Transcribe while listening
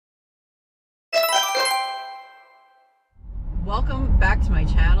Welcome back to my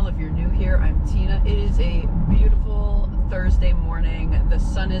channel. If you're new here, I'm Tina. It is a beautiful Thursday morning. The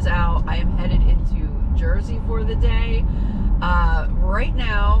sun is out. I am headed into Jersey for the day. Right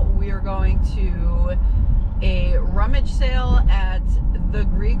now, we are going to a rummage sale at the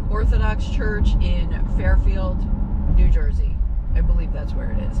Greek Orthodox Church in Fairfield, New Jersey. I believe that's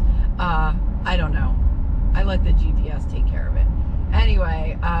where it is. I don't know. I let the GPS take care of it.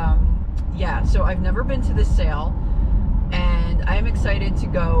 Anyway, yeah, so I've never been to this sale, and I'm excited to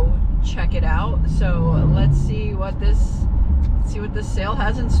go check it out. So let's see what this sale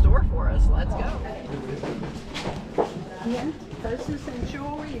has in store for us. Let's go. Yeah, purses and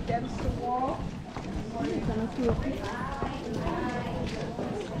jewelry against the wall.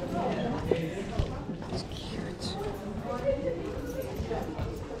 It's cute.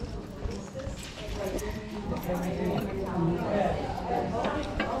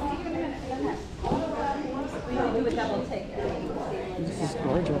 This is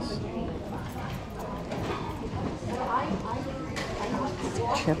gorgeous. It's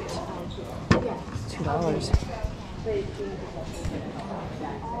chipped. It's $2.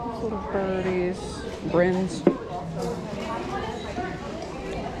 Little birdies, Brins.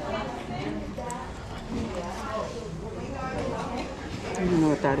 I don't know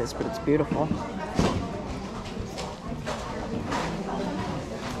what that is, but it's beautiful.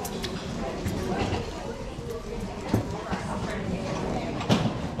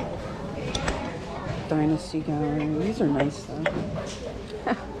 Dynasty gown. These are nice though.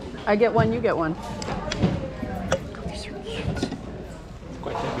 I get one, you get one. These are cute.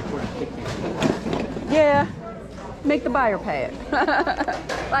 Quite heavy for a Yeah, make the buyer pay it.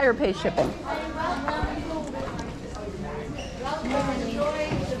 Buyer pays shipping.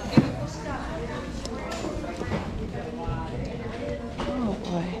 Oh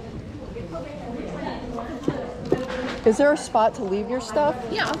boy. Is there a spot to leave your stuff?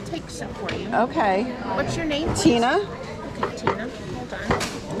 Yeah, I'll take some for you. Okay. What's your name, please? Tina? Okay, Tina. Hold on.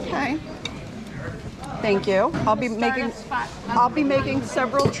 Okay. Thank you. I'll be making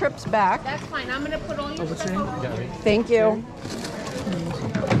several trips back. That's fine. I'm gonna put all your stuff over. Thank you.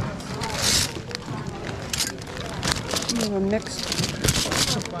 A mixed.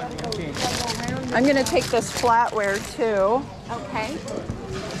 I'm gonna take this flatware too. Okay.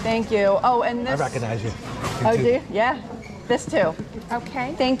 Thank you. Oh, and this. I recognize you. Oh, do you? Yeah. This too.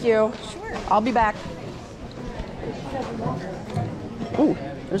 Okay. Thank you. Sure. I'll be back. Ooh,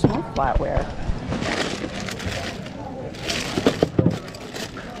 there's more flatware.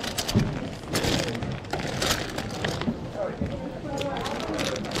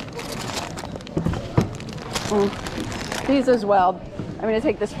 These as well. I'm going to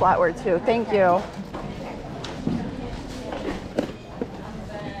take this flatware too. Thank you.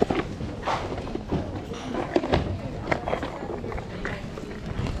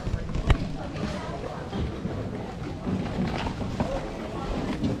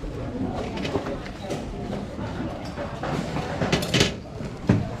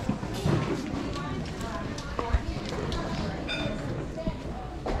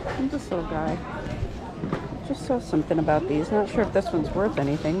 This little guy. Just saw something about these. Not sure if this one's worth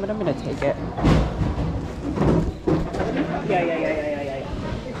anything, but I'm gonna take it. Yeah.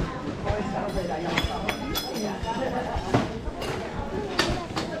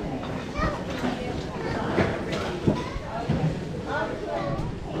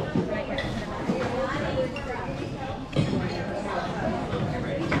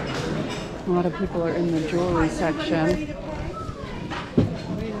 A lot of people are in the jewelry section.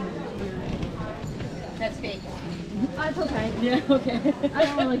 That's fake. Oh, it's okay. Yeah, okay. I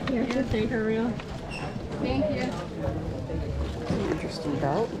don't really care if it's fake or real. Thank you. That's an interesting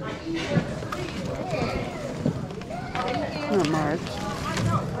belt. Not marked.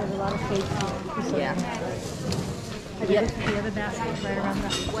 There's a lot of fake. Yeah. Yep. The other basket right around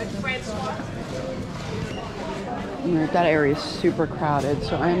that. That area is super crowded,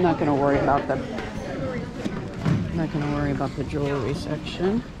 so I'm not going to worry about the. I'm not going to worry about the jewelry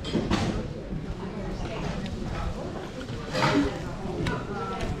section.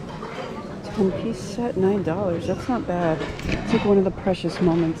 $10-piece set, $9. That's not bad. It's like one of the precious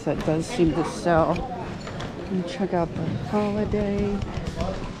moments that does seem to sell. And check out the holiday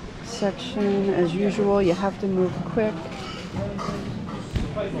section. As usual, you have to move quick.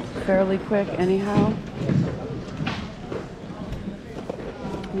 Fairly quick, anyhow.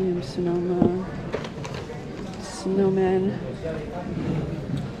 Sonoma. Snowmen.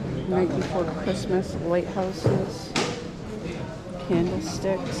 Night before Christmas, lighthouses.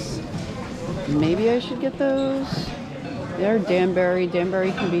 Candlesticks. Maybe I should get those. They're Danbury.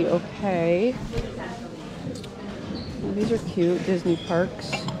 Danbury can be okay. Well, these are cute. Disney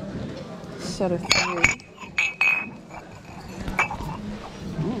parks. Set of 3.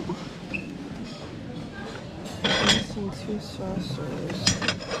 Ooh. Missing 2 saucers.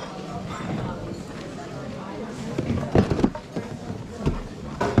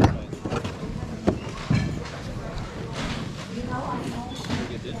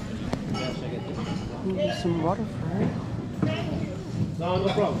 Maybe some water fry. No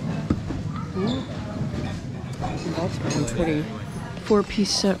problem. That's very pretty.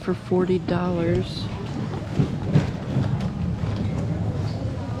 4-piece set for $40.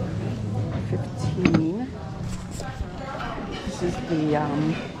 15. This is the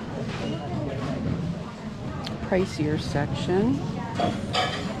pricier section.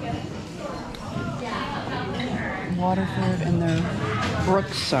 Waterford and their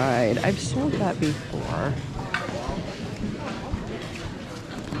Brookside. I've sold that before.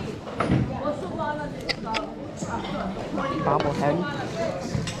 Bobblehead.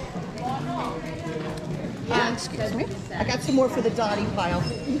 Excuse me. I got some more for the Dottie pile.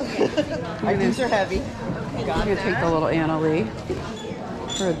 These are heavy. I'm gonna take the little Anna Lee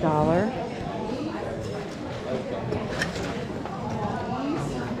for $1.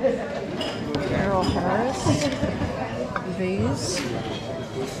 Carol Harris vase.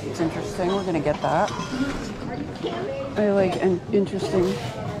 It's interesting. We're gonna get that. I like interesting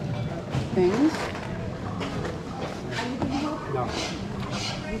things.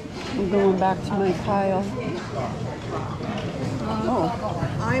 I'm going back to my pile. Oh.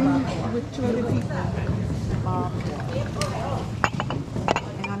 I'm with 2 other people.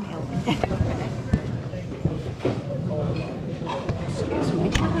 And I'm helping. Excuse me.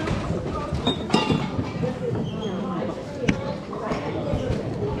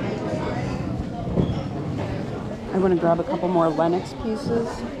 I want to grab a couple more Lennox pieces.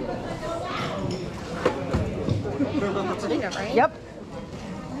 Right? Yep.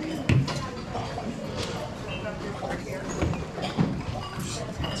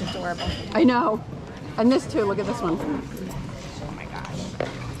 It's adorable. I know. And this too. Look at this one. Oh my gosh.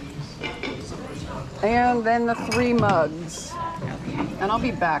 And then the 3 mugs. And I'll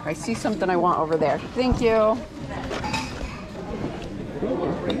be back. I see something I want over there. Thank you. Ooh,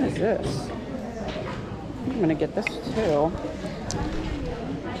 what is this? I'm gonna get this too.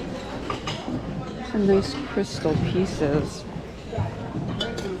 Some nice crystal pieces.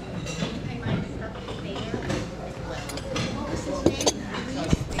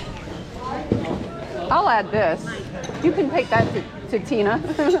 I'll add this. You can take that to Tina.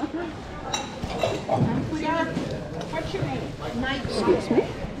 Excuse me?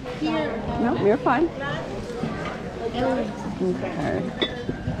 No, you're fine. Okay.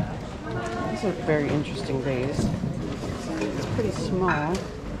 These are very interesting vase. It's pretty small.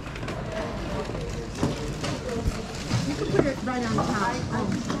 You can put it right on top.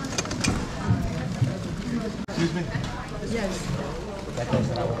 Excuse me? Yes.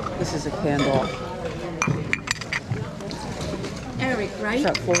 This is a candle. Eric, It's right?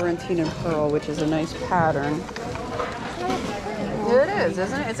 got Florentine and Pearl, which is a nice pattern. It is,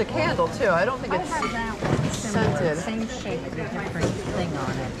 isn't it? It's a candle too. I don't think it's scented. Same shape with a different thing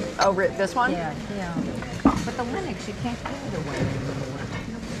on it. Oh, this one? Yeah, yeah. But the Linux, you can't give it away anymore.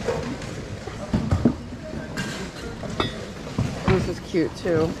 This is cute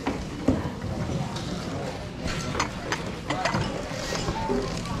too.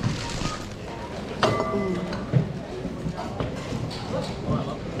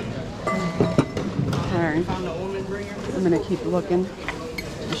 Okay. I'm gonna keep looking.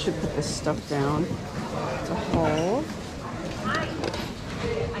 I should put this stuff down to hold.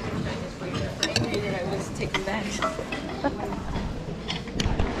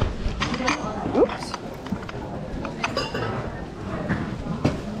 Oops.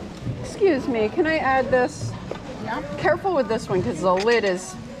 Excuse me, can I add this? Yeah. Careful with this one because the lid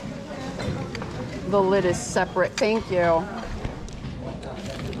is separate. Thank you.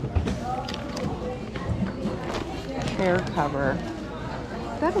 Hair cover.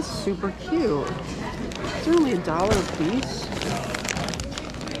 That is super cute. It's only $1 a piece.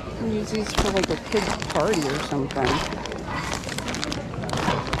 You can use these for like a kid's party or something.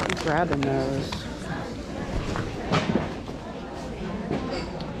 I'm grabbing those.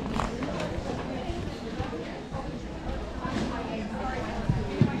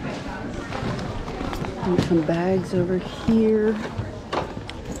 And some bags over here.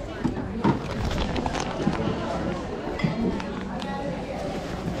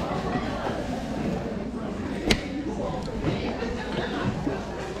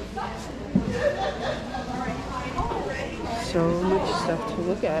 So much stuff to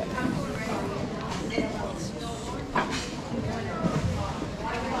look at.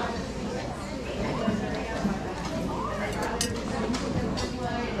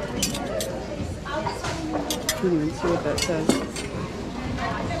 Can't even see what that says.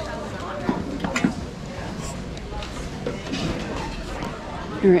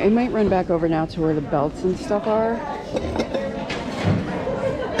 Alright, I might run back over now to where the belts and stuff are.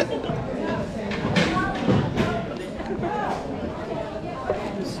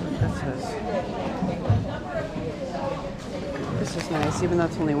 This is nice, even though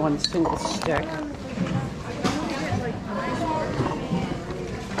it's only one single stick.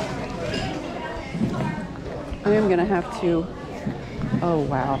 I am gonna have to. Oh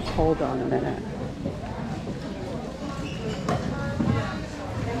wow, hold on a minute.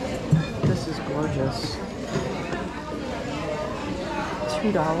 This is gorgeous.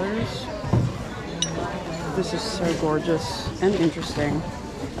 $2. This is so gorgeous and interesting.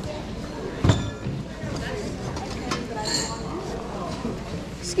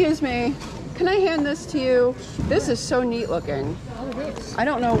 Excuse me, can I hand this to you? This is so neat looking. I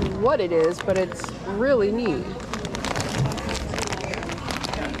don't know what it is, but it's really neat.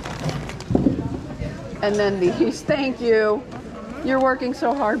 And then these, thank you. You're working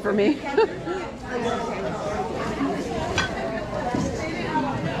so hard for me.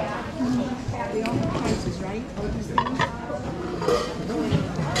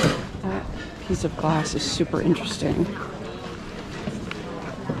 That piece of glass is super interesting.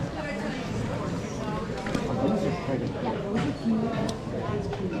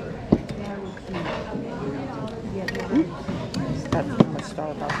 That's from a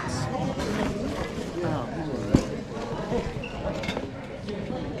Starbucks. Oh.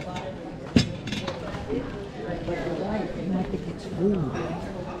 I think it's food.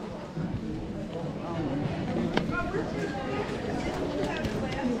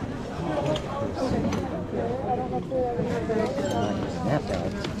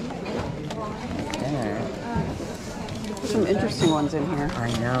 Some interesting ones in here.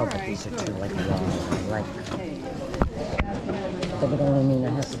 I know, but these are too like long. Like, that would only mean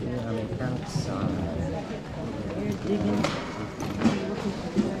it has to be on the outside.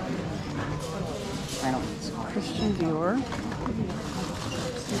 I don't know. Christian Dior.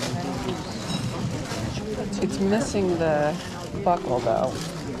 It's missing the buckle though.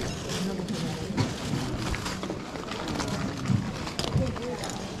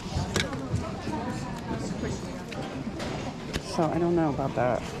 So I don't know about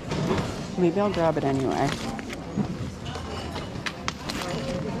that. Maybe I'll grab it anyway.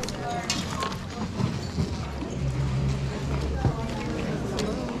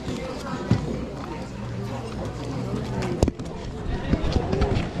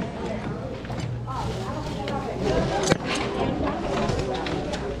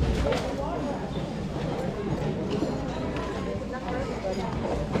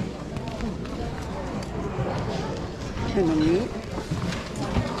 Kind of neat.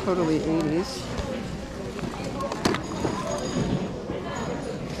 Totally 80s.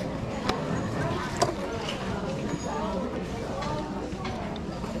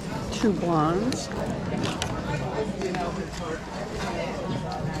 Two blondes.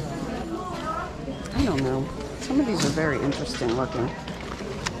 I don't know. Some of these are very interesting looking.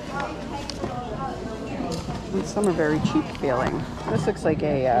 And some are very cheap feeling. This looks like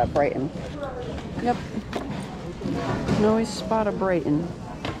a Brighton. Yep. You can always spot a Brighton.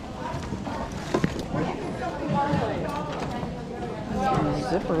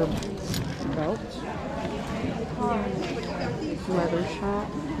 Zipper belt. Leather shop.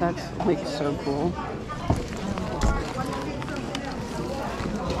 That's like so cool.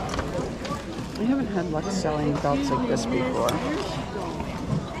 I haven't had luck selling belts like this before.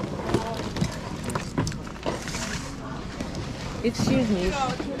 Excuse me.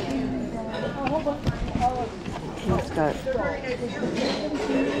 It's got.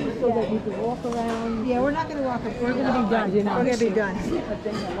 So that you can walk around. Yeah, we're not going to walk around. We're going to be done. We're going to be done.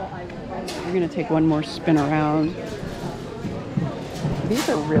 We're going to take one more spin around. These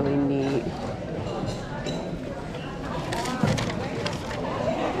are really neat.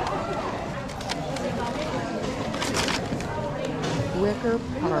 Wicker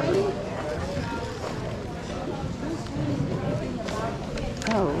Park.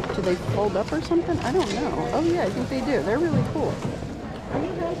 Oh, do they fold up or something? I don't know. Oh yeah, I think they do. They're really cool. Are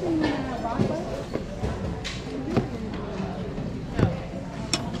you guys in Broadway?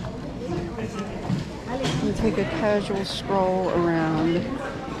 We'll take a casual stroll around.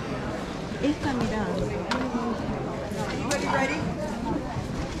 It's coming down. Ready?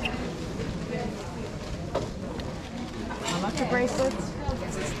 How much are bracelets?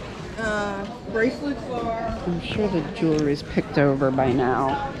 Bracelets are... I'm sure the jewelry's picked over by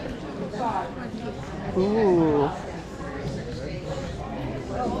now. Ooh.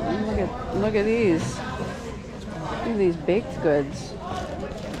 Look at these. Look at these baked goods.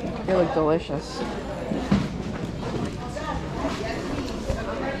 They look delicious.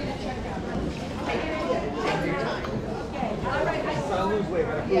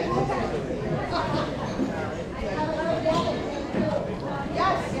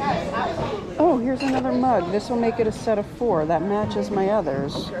 Oh, here's another mug. This will make it a set of 4. That matches my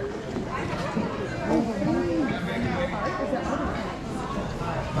others.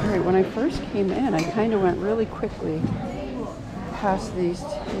 Alright, when I first came in, I kind of went really quickly past these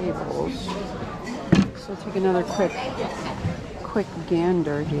tables. So I'll take another quick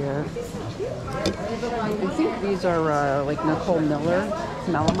gander here. I think these are like Nicole Miller,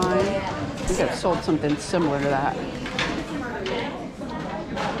 melamine. I think I've sold something similar to that.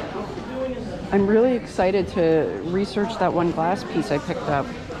 I'm really excited to research that one glass piece I picked up.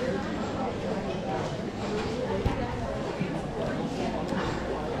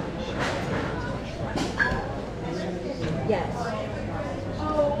 Yes.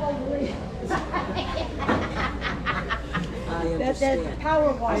 That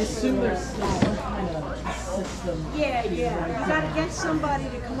power wash. I assume there's some kind of system. Yeah. You got to get somebody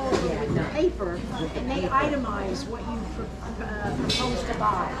to come over with the paper, and they itemize what you propose to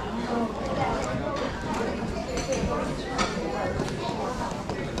buy.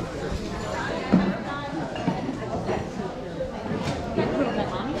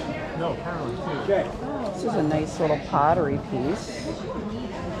 No, Carolyn. Okay. This is a nice little pottery piece.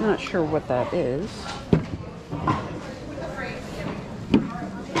 I'm not sure what that is.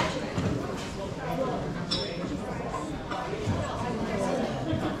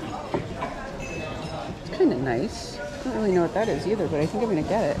 It's kind of nice. I don't really know what that is either, but I think I'm going to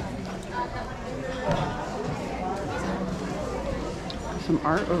get it. Some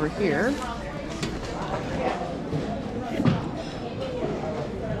art over here.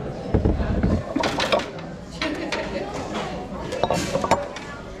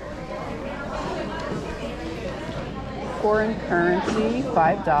 Foreign currency,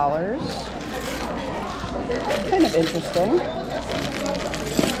 $5. Kind of interesting.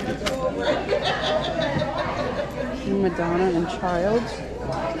 Madonna and Child.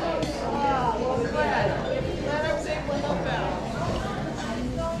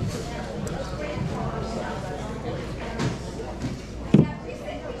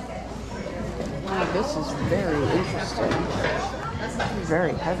 Wow, this is very interesting.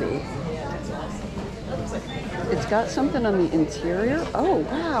 Very heavy. It's got something on the interior. Oh,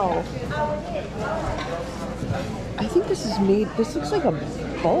 wow. I think this is made, this looks like a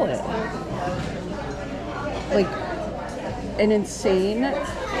bullet. Like an insane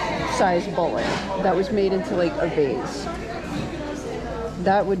size bullet that was made into like a vase.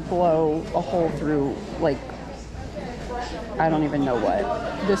 That would blow a hole through, like, I don't even know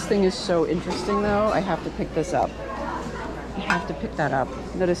what. This thing is so interesting though. I have to pick this up. I have to pick that up.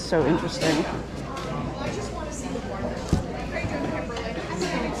 That is so interesting.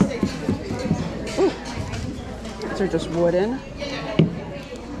 These are just wooden.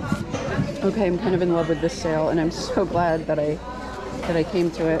 Okay, I'm kind of in love with this sale, and I'm so glad that I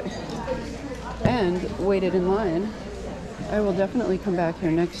came to it and waited in line. I will definitely come back here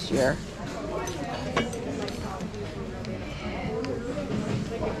next year.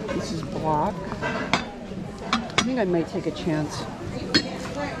 This is block. I think I might take a chance.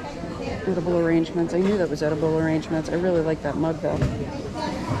 Edible arrangements. I knew that was edible arrangements. I really like that mug though.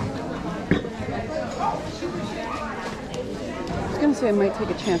 I was gonna say I might take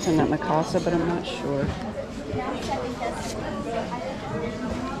a chance on that Mikasa, but I'm not sure.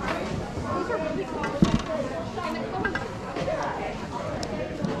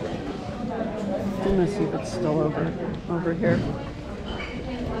 I'm gonna see if it's still over here.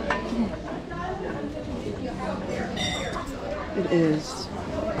 It is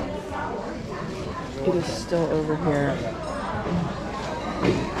still over here.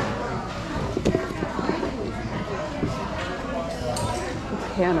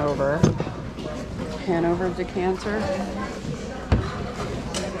 Hanover decanter.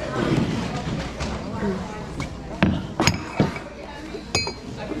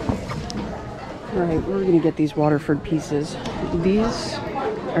 All right, we're gonna get these Waterford pieces. These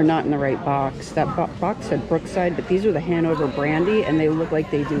are not in the right box. That box said Brookside, but these are the Hanover brandy, and they look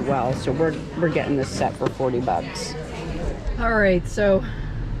like they do well. So we're getting this set for 40 bucks. All right, so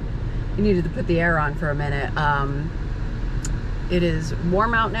you needed to put the air on for a minute. It is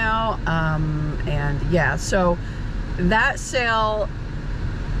warm out now, and yeah, so that sale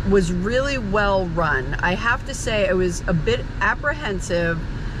was really well run. I have to say I was a bit apprehensive.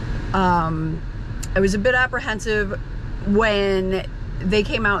 I was a bit apprehensive when they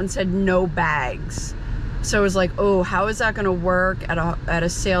came out and said no bags. So it was like, oh, how is that going to work at a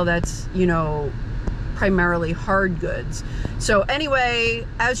sale that's, you know, primarily hard goods? So anyway,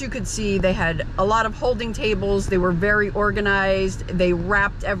 as you could see, they had a lot of holding tables. They were very organized. They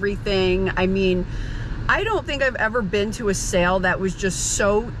wrapped everything. I mean, I don't think I've ever been to a sale that was just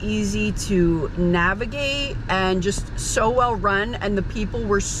so easy to navigate and just so well run, and the people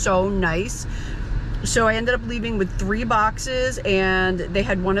were so nice. So I ended up leaving with 3 boxes, and they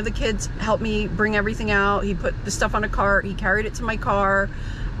had one of the kids help me bring everything out. He put the stuff on a cart. He carried it to my car.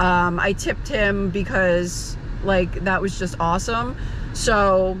 I tipped him because, like, that was just awesome.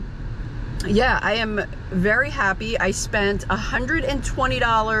 So yeah, I am very happy. I spent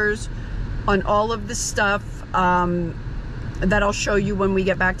 $120 on all of the stuff that I'll show you when we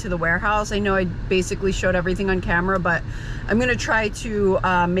get back to the warehouse. I know I basically showed everything on camera, but I'm gonna try to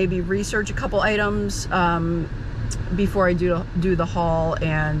maybe research a couple items before I do the haul,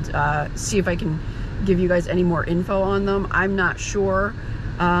 and see if I can give you guys any more info on them. I'm not sure.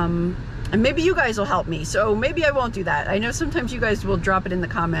 And maybe you guys will help me, so maybe I won't do that. I know sometimes you guys will drop it in the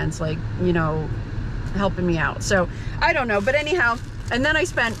comments, like, you know, helping me out. So I don't know, but anyhow. And then I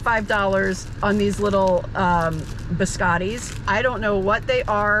spent $5 on these little biscottis. I don't know what they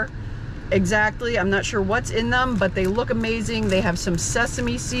are exactly. I'm not sure what's in them, but they look amazing. They have some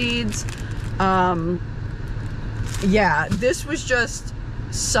sesame seeds. Yeah, this was just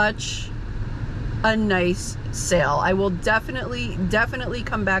such a nice sale. I will definitely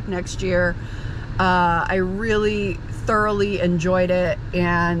come back next year. I really thoroughly enjoyed it,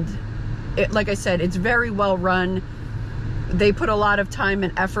 and like I said, it's very well run. They put a lot of time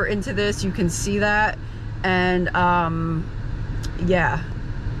and effort into this. You can see that. And yeah,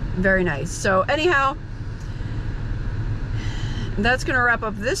 very nice. So anyhow, that's gonna wrap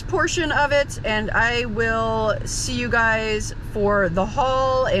up this portion of it, and I will see you guys for the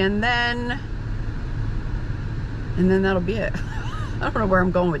haul, and then that'll be it. I don't know where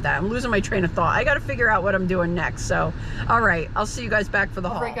I'm going with that. I'm losing my train of thought. I got to figure out what I'm doing next. So all right, I'll see you guys back for the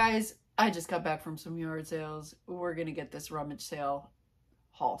haul. All right, guys, I just got back from some yard sales. We're gonna get this rummage sale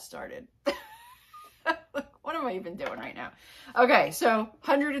haul started. What am I even doing right now? Okay, so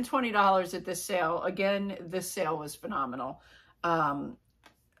 $120 at this sale. Again, this sale was phenomenal.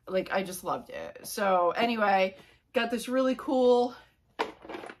 Like, I just loved it. So anyway, got this really cool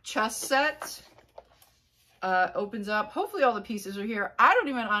chest set. Opens up. Hopefully all the pieces are here. I don't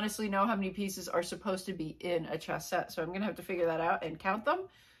even honestly know how many pieces are supposed to be in a chest set, so I'm gonna have to figure that out and count them.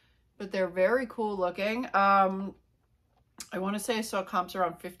 But they're very cool looking. I want to say I saw comps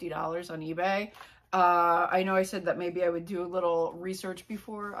around $50 on eBay. I know I said that maybe I would do a little research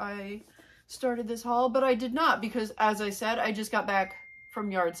before I started this haul, but I did not, because as I said, I just got back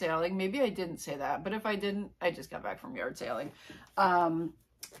from yard sailing. Maybe I didn't say that, but if I didn't, I just got back from yard sailing. But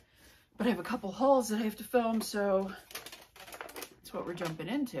I have a couple hauls that I have to film, so that's what we're jumping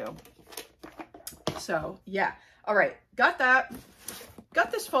into. So yeah, all right, got that.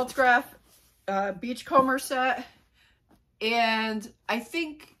 Got this Faltzgraf beachcomber set, and I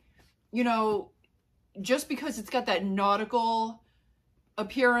think, you know, just because it's got that nautical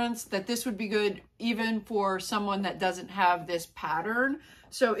appearance, that this would be good even for someone that doesn't have this pattern.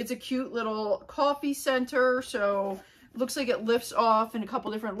 So it's a cute little coffee center. So it looks like it lifts off in a couple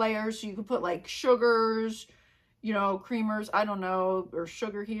different layers. So you can put like sugars, you know, creamers, I don't know, or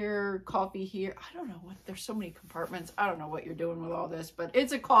sugar here, coffee here. I don't know what, there's so many compartments. I don't know what you're doing with all this, but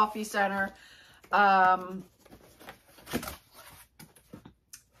it's a coffee center. And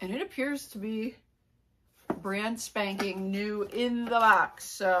it appears to be brand spanking new in the box.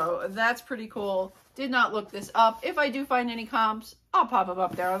 So that's pretty cool. Did not look this up. If I do find any comps, I'll pop them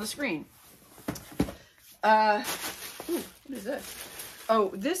up there on the screen. Ooh, what is this?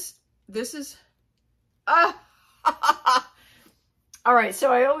 Oh, this is, all right,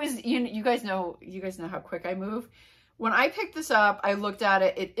 so I always, you guys know how quick I move. When I picked this up, I looked at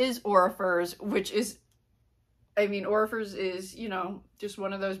it. It is Aurifers, which is, I mean, Aurifers is, you know, just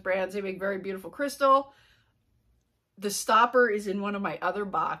one of those brands. They make very beautiful crystal. The stopper is in one of my other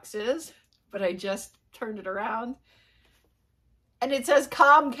boxes, but I just turned it around and it says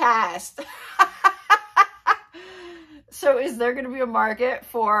Comcast. So is there going to be a market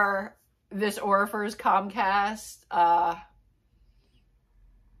for this Aurifers Comcast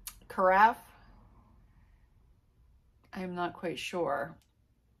carafe? I'm not quite sure.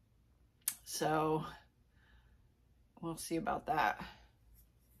 So we'll see about that.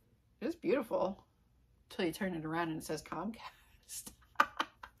 It's beautiful until you turn it around and it says Comcast.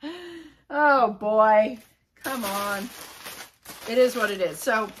 Oh boy, come on. It is what it is.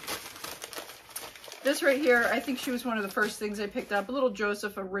 So this right here, I think she was one of the first things I picked up. A little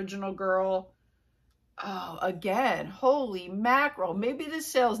Joseph Original Girl Oh, again, holy mackerel. Maybe this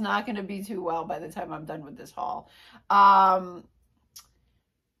sale's not going to be too well by the time I'm done with this haul.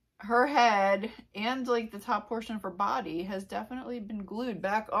 Her head and like the top portion of her body has definitely been glued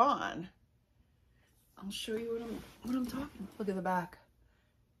back on. I'll show you what I'm talking. Look at the back.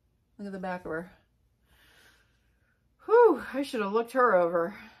 Look at the back of her. Whew, I should have looked her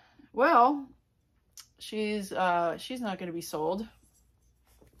over. Well, she's not going to be sold.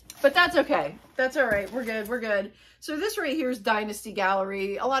 But that's okay. That's all right. We're good. We're good. So this right here is Dynasty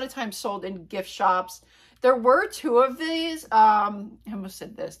Gallery. A lot of times sold in gift shops. There were two of these. I almost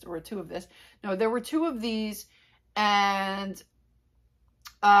said this. There were two of this. No, there were two of these. And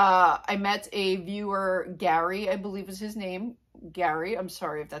I met a viewer, Gary, I believe is his name. Gary, I'm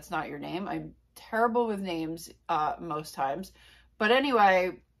sorry if that's not your name. I'm terrible with names most times. But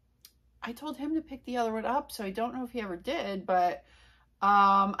anyway, I told him to pick the other one up. So I don't know if he ever did. But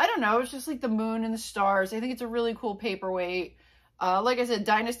I don't know. It's just like the moon and the stars. I think it's a really cool paperweight. Like I said,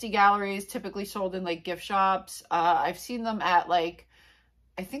 Dynasty Gallery is typically sold in like gift shops. I've seen them at like,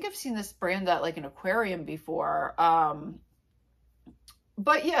 I think I've seen this brand at like an aquarium before.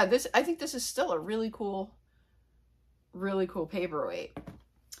 But yeah, I think this is still a really cool paperweight.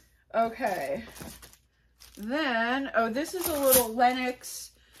 Okay. Then, oh, this is a little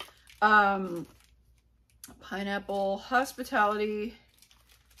Lenox pineapple hospitality.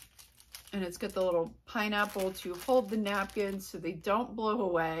 And it's got the little pineapple to hold the napkins so they don't blow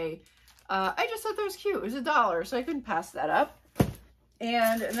away. I just thought that was cute. It was $1, so I couldn't pass that up.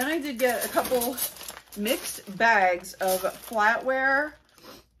 And then I did get a couple mixed bags of flatware.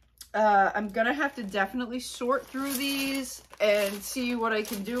 I'm gonna have to definitely sort through these and see what I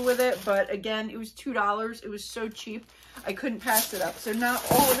can do with it. But again, it was $2. It was so cheap. I couldn't pass it up. So not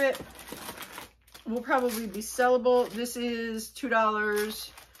all of it will probably be sellable. This is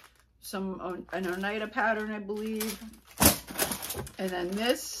 $2. An Oneida pattern, I believe. And then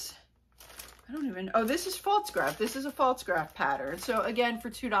this, I don't even, oh, this is false graph. This is a false graph pattern. So again, for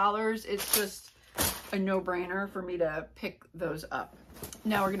 $2, it's just a no-brainer for me to pick those up.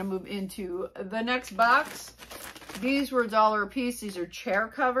 Now we're going to move into the next box. These were $1 a piece. These are chair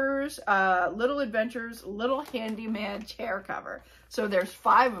covers, Little Adventures, Little Handyman chair cover. So there's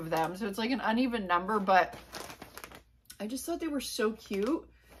 5 of them. So it's like an uneven number, but I just thought they were so cute.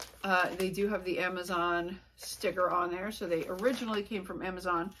 They do have the Amazon sticker on there. So they originally came from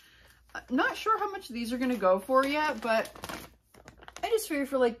Amazon. Not sure how much these are going to go for yet, but I just figured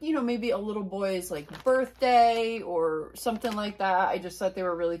for like, you know, maybe a little boy's like birthday or something like that. I just thought they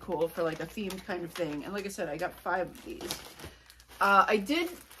were really cool for like a themed kind of thing. And like I said, I got 5 of these. I did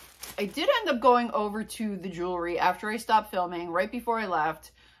end up going over to the jewelry after I stopped filming, right before I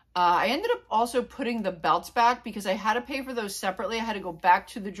left. I ended up also putting the belts back because I had to pay for those separately. I had to go back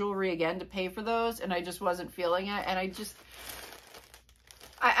to the jewelry again to pay for those, and I just wasn't feeling it. And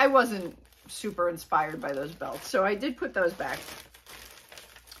I wasn't super inspired by those belts. So I did put those back.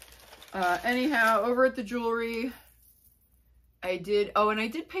 Anyhow, over at the jewelry, I did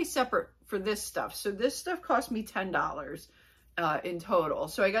pay separate for this stuff. So this stuff cost me $10 in total.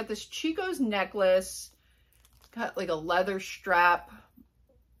 So I got this Chico's necklace. It's got like a leather strap.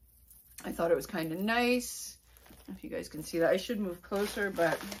 I thought it was kind of nice. I don't know if you guys can see that. I should move closer,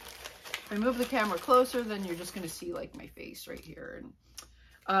 but if I move the camera closer, then you're just going to see like my face right here.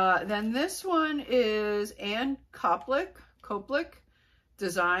 And then this one is Ann Koplik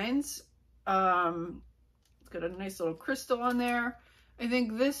Designs. It's got a nice little crystal on there. I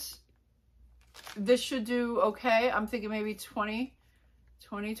think this should do okay. I'm thinking maybe 20,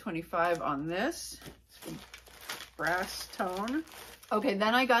 25 on this. Brass tone. Okay,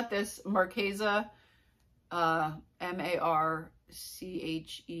 then I got this Marchesa, M-A-R-C-H-E-S-A.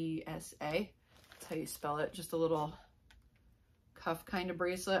 That's how you spell it. Just a little cuff kind of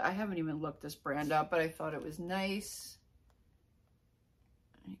bracelet. I haven't even looked this brand up, but I thought it was nice.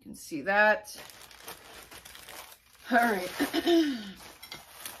 You can see that. All right.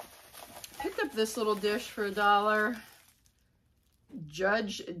 Picked up this little dish for $1.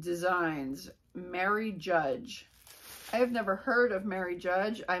 Judge Designs, Mary Judge. I have never heard of Mary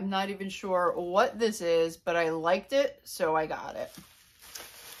Judge. I'm not even sure what this is, but I liked it, so I got it.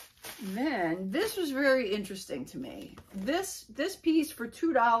 And then this was very interesting to me. This piece for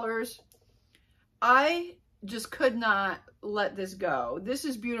 $2, I just could not let this go. This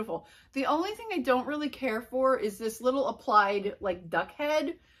is beautiful. The only thing I don't really care for is this little applied like duck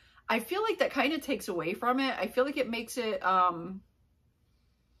head. I feel like that kind of takes away from it. I feel like it makes it, I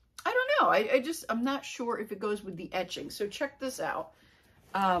don't know. I'm not sure if it goes with the etching. So check this out.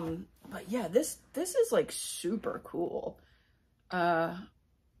 But yeah, this is like super cool.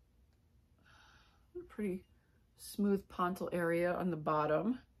 pretty smooth pontil area on the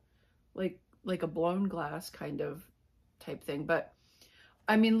bottom, like a blown glass kind of type thing. But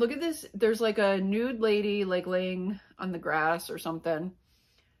I mean, look at this. There's like a nude lady like laying on the grass or something.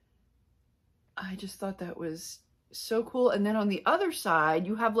 I just thought that was so cool. And then on the other side,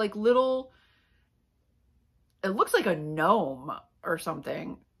 you have like little, it looks like a gnome or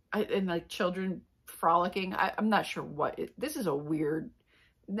something, and like children frolicking. I'm not sure what this is. A weird,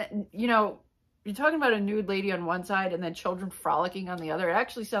 you know, you're talking about a nude lady on one side and then children frolicking on the other. It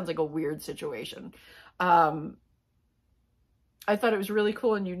actually sounds like a weird situation. I thought it was really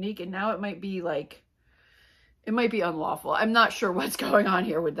cool and unique, and now it might be like, it might be unlawful. I'm not sure what's going on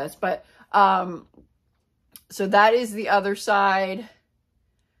here with this, but so that is the other side.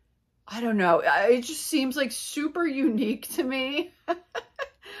 I don't know. It just seems like super unique to me.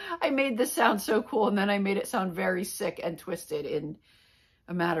 I made this sound so cool, and then I made it sound very sick and twisted in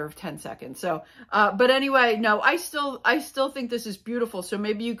a matter of 10 seconds. So, but anyway, no, I still think this is beautiful. So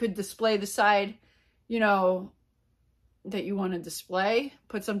maybe you could display the side, you know, that you want to display,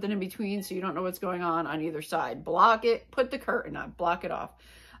 put something in between so you don't know what's going on either side. Block it, put the curtain on, block it off.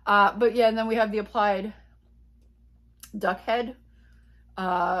 But yeah, and then we have the applied duck head.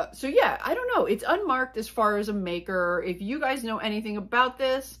 So yeah, I don't know. It's unmarked as far as a maker. If you guys know anything about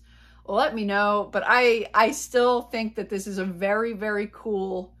this, let me know. But I still think that this is a very, very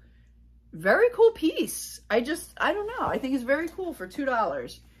cool piece. I don't know. I think it's very cool for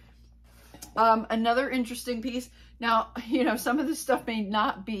 $2. Another interesting piece. Now, you know, some of this stuff may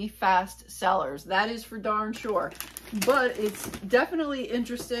not be fast sellers. That is for darn sure. But it's definitely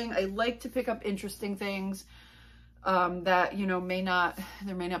interesting. I like to pick up interesting things that, you know,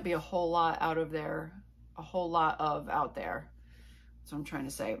 there may not be a whole lot out there. That's what I'm trying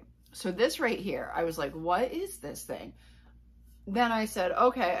to say. So this right here, I was like, what is this thing? Then I said,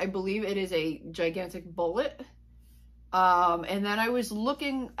 okay, I believe it is a gigantic bullet. And then I was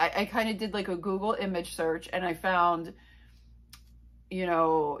looking, I kind of did like a Google image search, and I found, you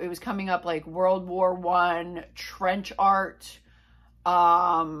know, it was coming up like World War I trench art.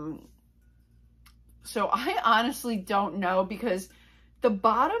 So I honestly don't know, because the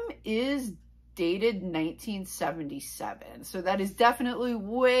bottom is dated 1977. So that is definitely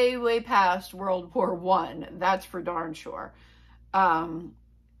way, way past World War I. That's for darn sure.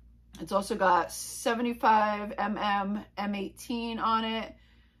 It's also got 75 mm M18 on it.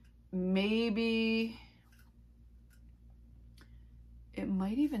 Maybe it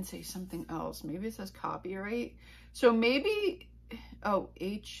might even say something else. Maybe it says copyright. So maybe, oh,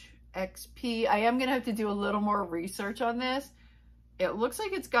 HXP. I am gonna have to do a little more research on this. It looks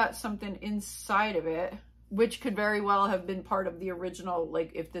like it's got something inside of it, which could very well have been part of the original,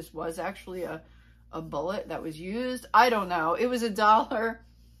 like if this was actually a bullet that was used. I don't know. It was $1.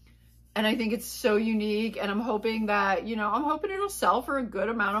 And I think it's so unique, and I'm hoping that, you know, I'm hoping it'll sell for a good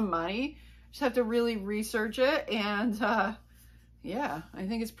amount of money. Just have to really research it. And yeah, I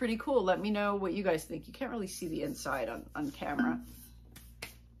think it's pretty cool. Let me know what you guys think. You can't really see the inside on camera.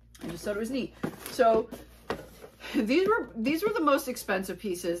 I just thought it was neat. So these were the most expensive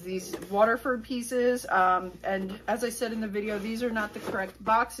pieces, these Waterford pieces. And as I said in the video, these are not the correct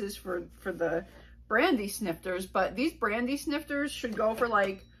boxes for the brandy snifters, but these brandy snifters should go for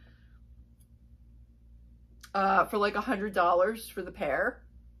like $100 for the pair,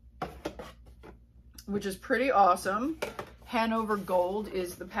 which is pretty awesome. Hanover Gold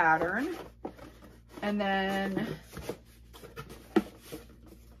is the pattern. And then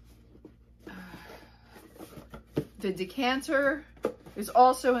the decanter is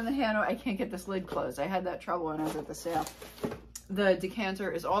also in the Hanover. I can't get this lid closed. I had that trouble when I was at the sale. The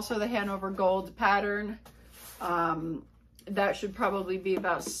decanter is also the Hanover Gold pattern. That should probably be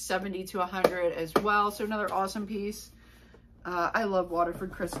about 70 to 100 as well. So another awesome piece. I love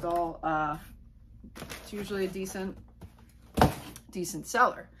Waterford crystal. It's usually a decent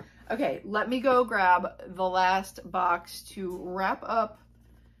seller. Okay, let me go grab the last box to wrap up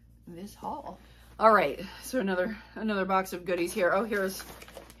this haul. All right, so another box of goodies here. Oh, here's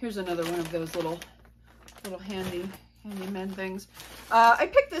another one of those little handyman things. I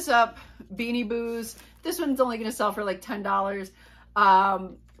picked this up, Beanie Boos. This one's only gonna sell for like $10.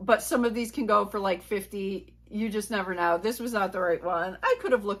 But some of these can go for like $50. You just never know. This was not the right one. I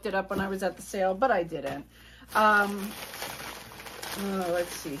could have looked it up when I was at the sale, but I didn't. Oh,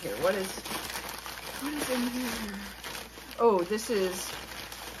 let's see here. What is in here? Oh, this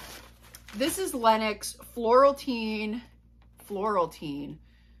is Lennox Florentine.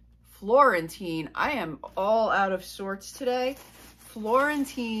 I am all out of sorts today.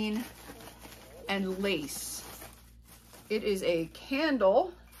 Florentine and lace. It is a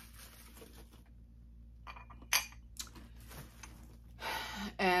candle.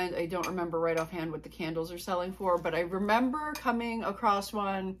 I don't remember right offhand what the candles are selling for, but I remember coming across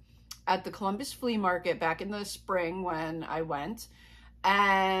one at the Columbus Flea Market back in the spring when I went,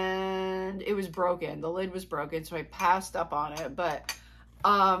 and it was broken. The lid was broken, so I passed up on it. But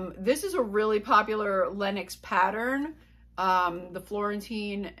this is a really popular Lenox pattern, the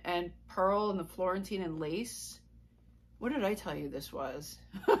Florentine and Pearl and the Florentine and Lace. What did I tell you this was?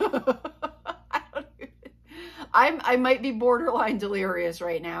 I might be borderline delirious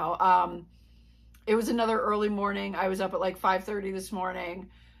right now. It was another early morning. I was up at like 5:30 this morning.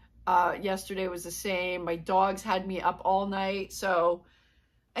 Yesterday was the same. My dogs had me up all night. So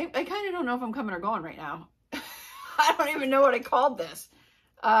I kind of don't know if I'm coming or going right now. I don't even know what I called this.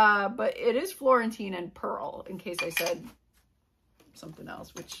 But it is Florentine and Pearl, in case I said something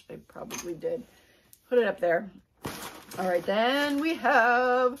else, which I probably did. Put it up there. All right, then we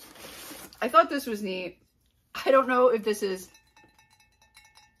have, I thought this was neat. I don't know if this is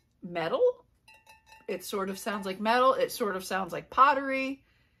metal. It sort of sounds like metal. It sort of sounds like pottery.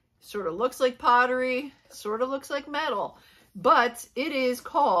 Sort of looks like pottery. Sort of looks like metal. But it is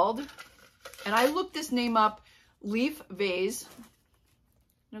called, and I looked this name up, Leaf Vase.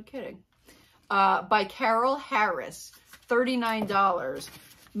 No kidding. By Carol Harris. $39.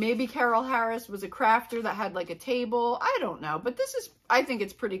 Maybe Carol Harris was a crafter that had like a table. I don't know. But this is, I think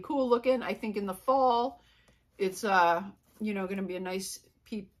it's pretty cool looking. I think in the fall, it's, you know, going to be a nice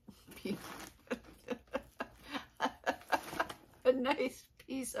a nice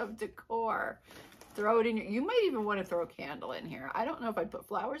piece of decor. Throw it in your, you might even want to throw a candle in here. I don't know if I'd put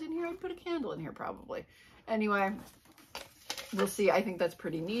flowers in here. I'd put a candle in here probably. Anyway, we'll see. I think that's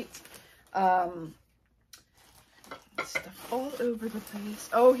pretty neat. Stuff all over the place.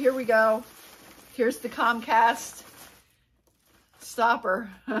 Oh, here we go. Here's the Comcast stopper.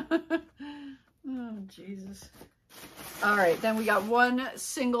 Oh, Jesus. All right, then we got one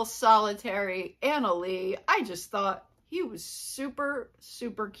single solitary Anna Lee. I just thought he was super,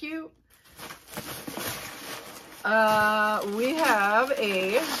 super cute. We have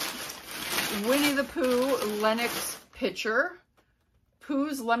a Winnie the Pooh Lenox pitcher.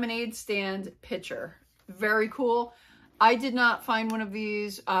 Pooh's lemonade stand pitcher. Very cool. I did not find one of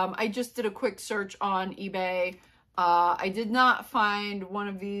these. I just did a quick search on eBay. I did not find one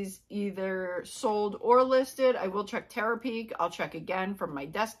of these either sold or listed. I will check Terapeak. I'll check again from my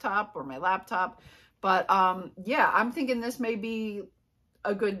desktop or my laptop. But yeah, I'm thinking this may be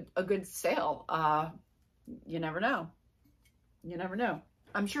a good sale. You never know. You never know.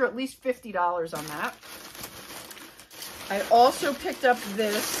 I'm sure at least $50 on that. I also picked up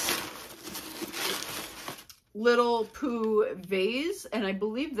this little Pooh vase, and I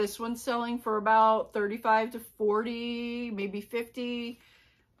believe this one's selling for about 35 to 40, maybe 50.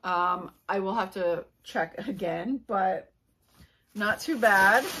 I will have to check again, but not too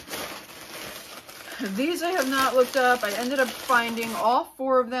bad. These I have not looked up. I ended up finding all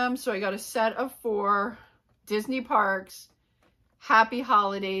 4 of them, so I got a set of 4 Disney Parks Happy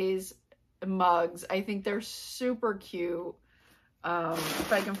Holidays mugs. I think they're super cute.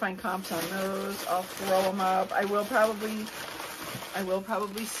 If I can find comps on those, I'll throw them up. I will probably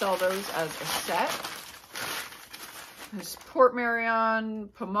sell those as a set. There's Port Marion,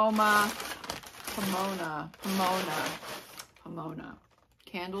 Pomona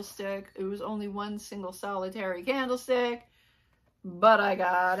candlestick. It was only one single solitary candlestick, but I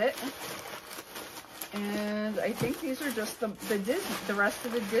got it. And I think these are just the rest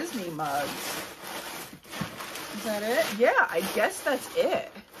of the Disney mugs. Is that it? Yeah, I guess that's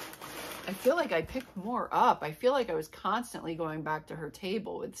it. I feel like I picked more up. I feel like I was constantly going back to her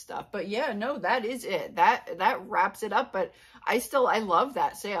table with stuff. But yeah, no, that is it. That wraps it up. But I love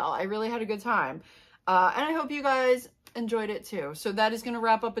that sale. I really had a good time. And I hope you guys enjoyed it too. So that is going to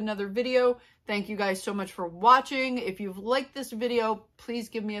wrap up another video. Thank you guys so much for watching. If you've liked this video, please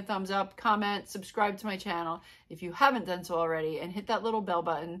give me a thumbs up, comment, subscribe to my channel if you haven't done so already, and hit that little bell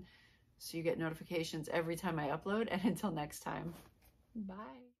button so you get notifications every time I upload. And until next time,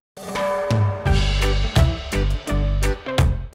 bye.